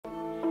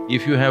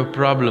If you have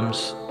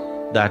problems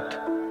that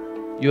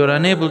you are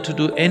unable to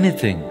do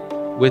anything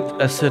with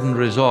a certain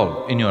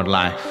resolve in your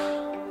life,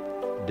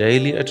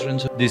 daily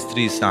utterance of these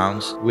three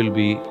sounds will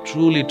be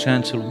truly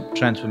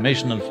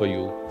transformational for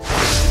you.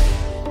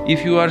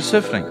 If you are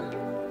suffering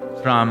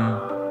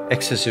from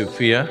excessive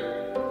fear,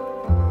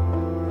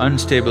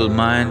 unstable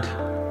mind,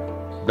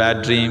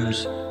 bad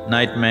dreams,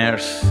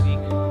 nightmares,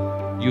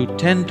 you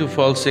tend to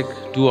fall sick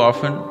too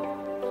often,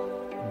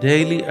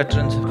 daily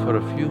utterance for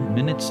a few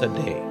minutes a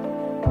day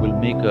will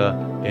make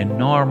an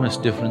enormous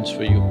difference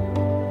for you.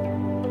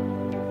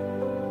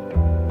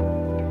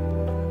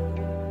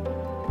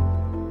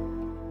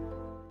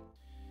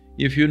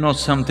 If you know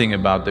something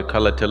about the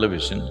color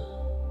television,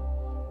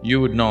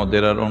 you would know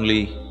there are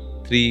only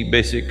three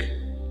basic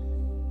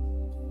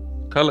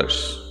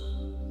colors.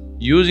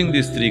 Using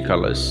these three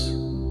colors,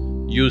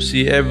 you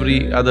see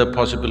every other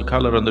possible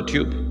color on the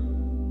tube.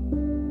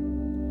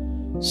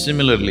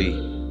 Similarly,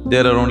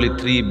 there are only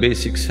three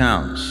basic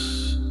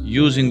sounds.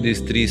 Using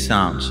these three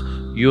sounds,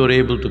 you are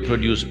able to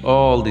produce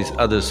all these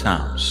other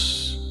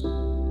sounds.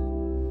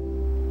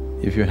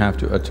 If you have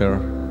to utter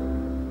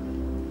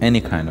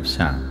any kind of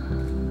sound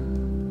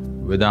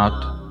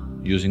without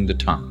using the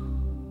tongue,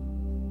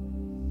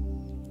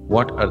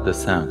 what are the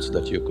sounds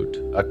that you could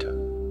utter?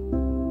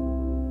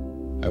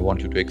 I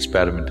want you to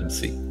experiment and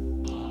see.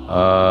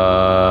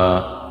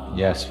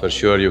 Yes, for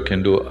sure you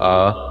can do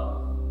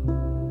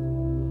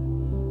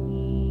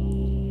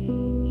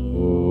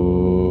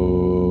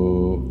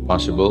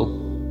possible.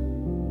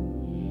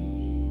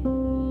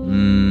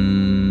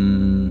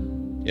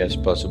 Yes,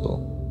 possible.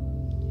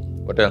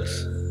 What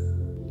else?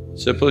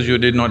 Suppose you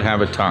did not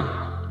have a tongue.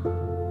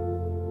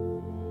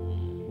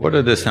 What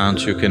are the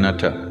sounds you can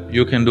utter?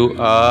 You can do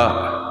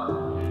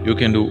you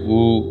can do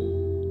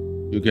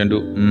you can do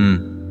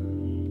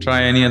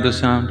Try any other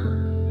sound.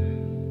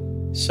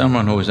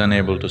 Someone who is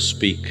unable to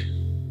speak,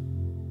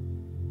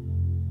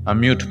 a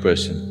mute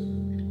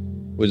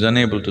person who is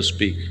unable to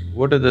speak,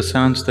 what are the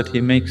sounds that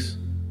he makes?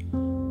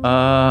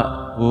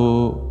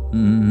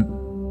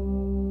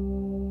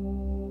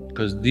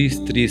 Because these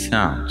three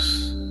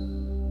sounds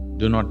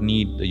do not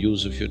need the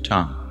use of your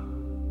tongue.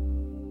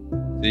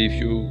 See, if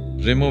you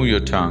remove your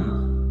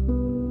tongue,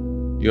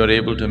 you are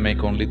able to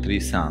make only three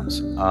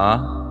sounds,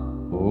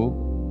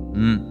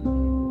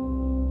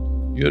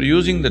 You're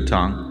using the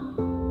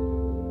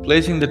tongue,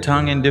 placing the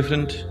tongue in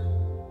different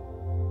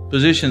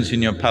positions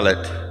in your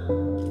palate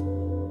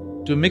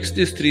to mix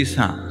these three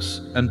sounds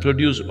and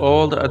produce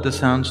all the other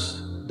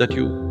sounds that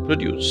you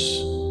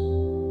produce.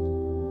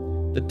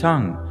 The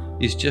tongue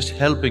is just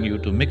helping you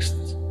to mix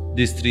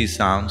these three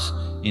sounds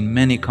in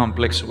many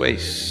complex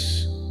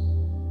ways.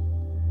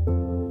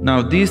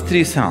 Now these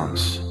three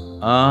sounds,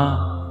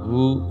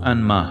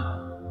 and ma,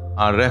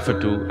 are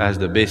referred to as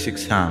the basic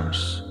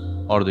sounds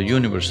or the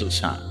universal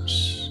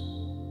sounds,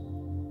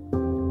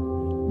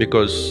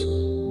 because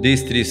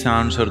these three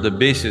sounds are the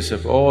basis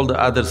of all the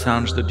other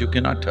sounds that you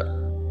can utter.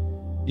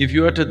 If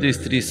you utter these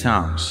three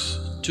sounds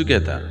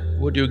together,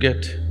 what do you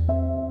get?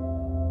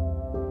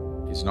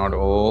 It's not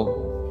O,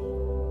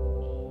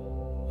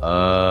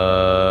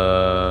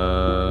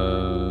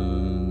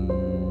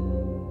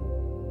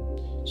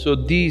 So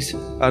these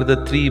are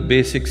the three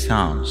basic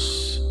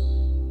sounds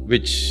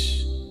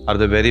which are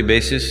the very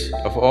basis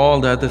of all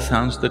the other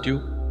sounds that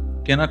you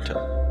can utter.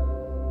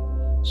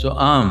 So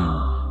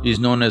is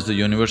known as the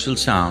universal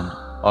sound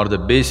or the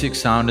basic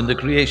sound in the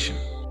creation.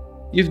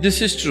 If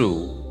this is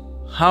true,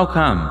 how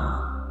come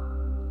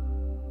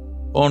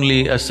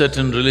only a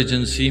certain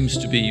religion seems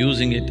to be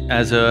using it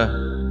as a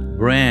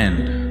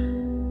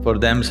brand for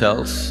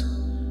themselves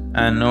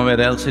and nowhere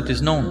else it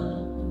is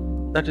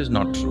known? That is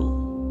not true.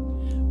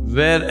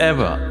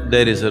 Wherever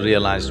there is a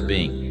realized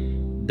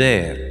being,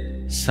 there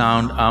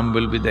sound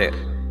will be there.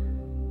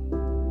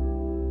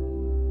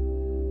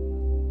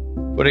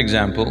 For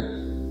example,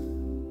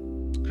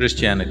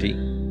 Christianity,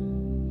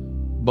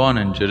 born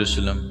in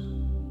Jerusalem,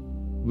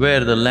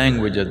 where the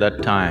language at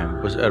that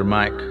time was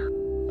Aramaic.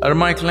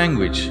 Aramaic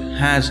language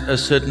has a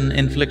certain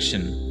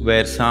inflection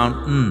where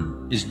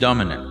sound is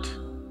dominant.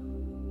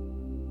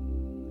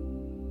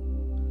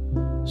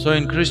 So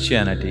in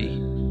Christianity,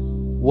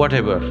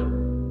 whatever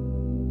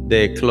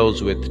they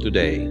close with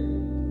today,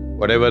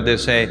 whatever they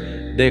say,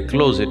 they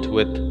close it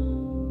with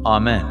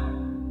Amen.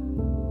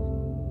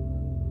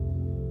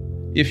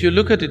 If you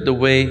look at it the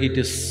way it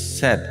is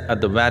said at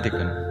the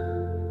Vatican,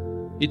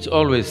 it's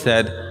always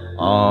said,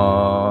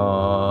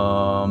 Amen.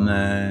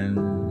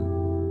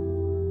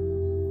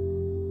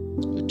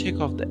 You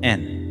take off the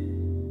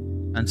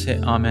N and say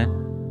Amen.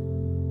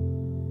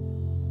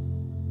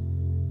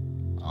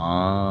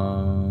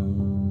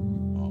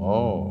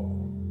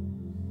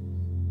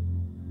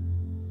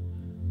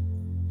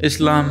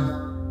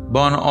 Islam,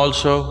 born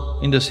also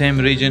in the same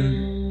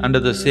region, under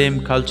the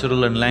same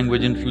cultural and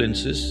language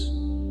influences,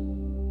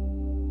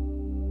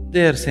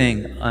 they are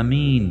saying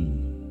Ameen.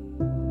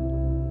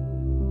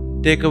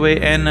 Take away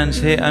N and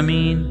say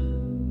Ameen.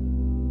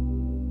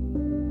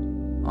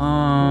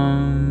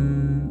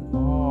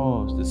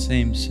 It's the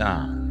same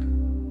sound.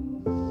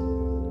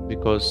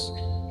 Because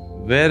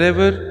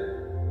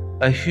wherever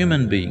a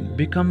human being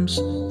becomes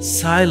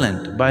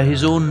silent by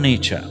his own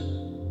nature,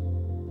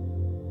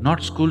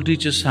 not school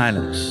teacher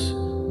silence,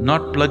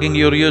 not plugging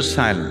your ears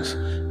silence,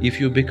 if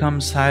you become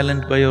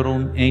silent by your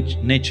own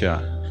nature,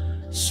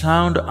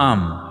 sound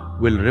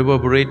will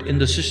reverberate in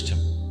the system,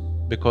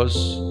 because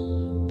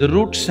the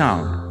root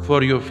sound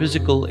for your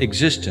physical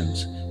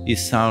existence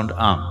is sound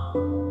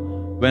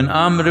When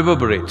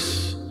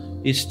reverberates,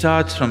 it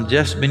starts from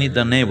just beneath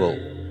the navel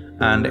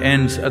and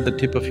ends at the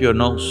tip of your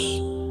nose.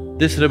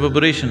 This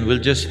reverberation will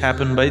just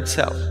happen by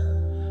itself.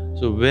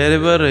 So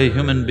wherever a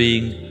human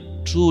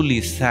being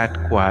truly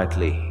sat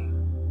quietly,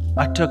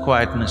 utter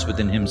quietness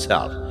within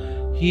himself,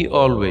 he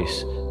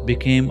always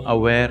became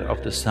aware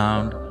of the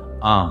sound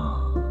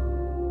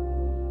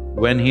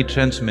When he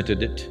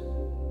transmitted it,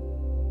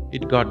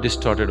 it got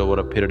distorted over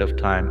a period of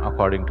time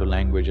according to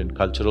language and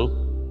cultural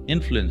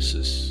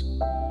influences.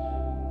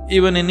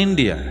 Even in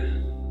India,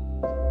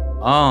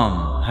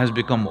 has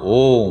become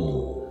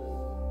Om.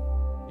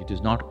 It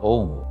is not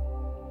Om.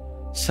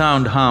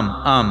 Sound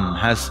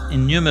has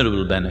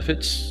innumerable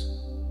benefits.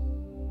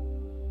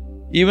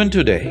 Even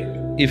today,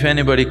 if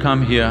anybody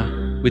come here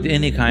with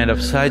any kind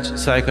of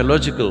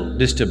psychological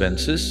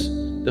disturbances,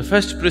 the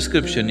first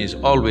prescription is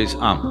always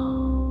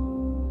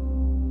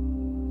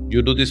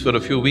You do this for a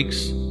few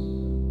weeks,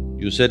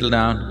 you settle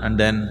down and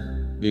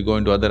then we go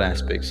into other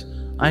aspects.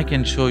 I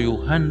can show you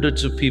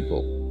hundreds of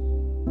people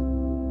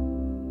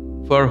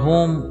for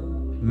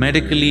whom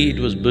medically it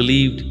was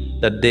believed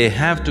that they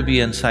have to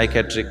be on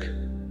psychiatric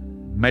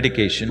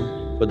medication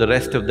for the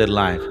rest of their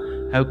life,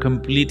 have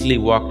completely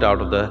walked out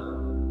of the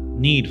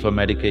need for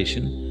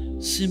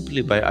medication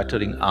simply by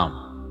uttering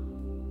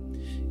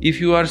If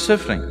you are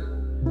suffering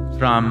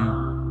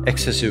from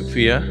excessive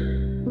fear,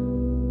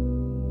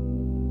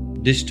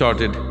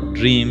 distorted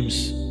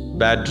dreams,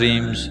 bad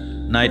dreams,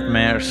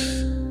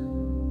 nightmares,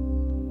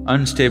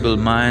 unstable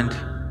mind,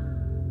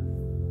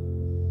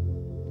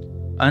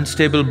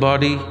 unstable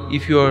body,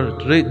 if your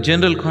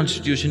general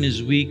constitution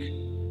is weak,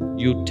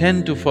 you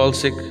tend to fall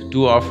sick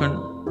too often,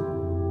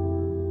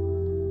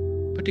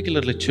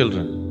 particularly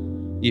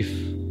children, if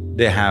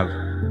they have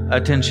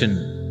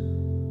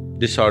attention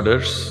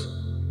disorders,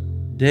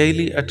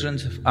 daily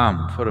utterance of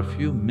for a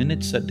few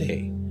minutes a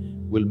day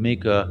will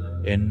make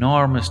an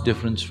enormous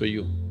difference for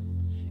you.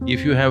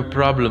 If you have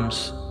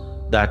problems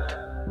that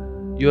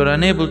you are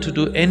unable to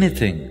do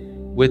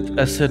anything with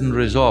a certain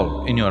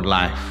resolve in your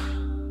life,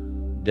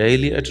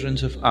 daily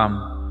utterance of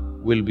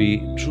will be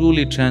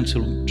truly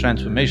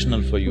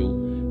transformational for you.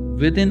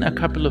 Within a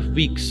couple of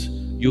weeks,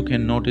 you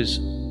can notice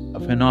a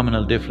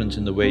phenomenal difference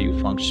in the way you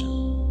function.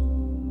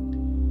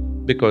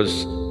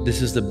 Because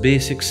this is the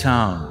basic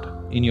sound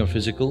in your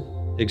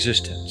physical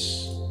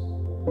existence.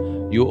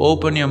 You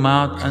open your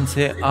mouth and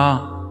say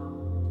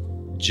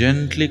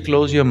gently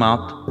close your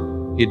mouth,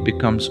 it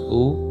becomes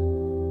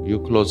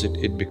you close it,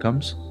 it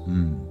becomes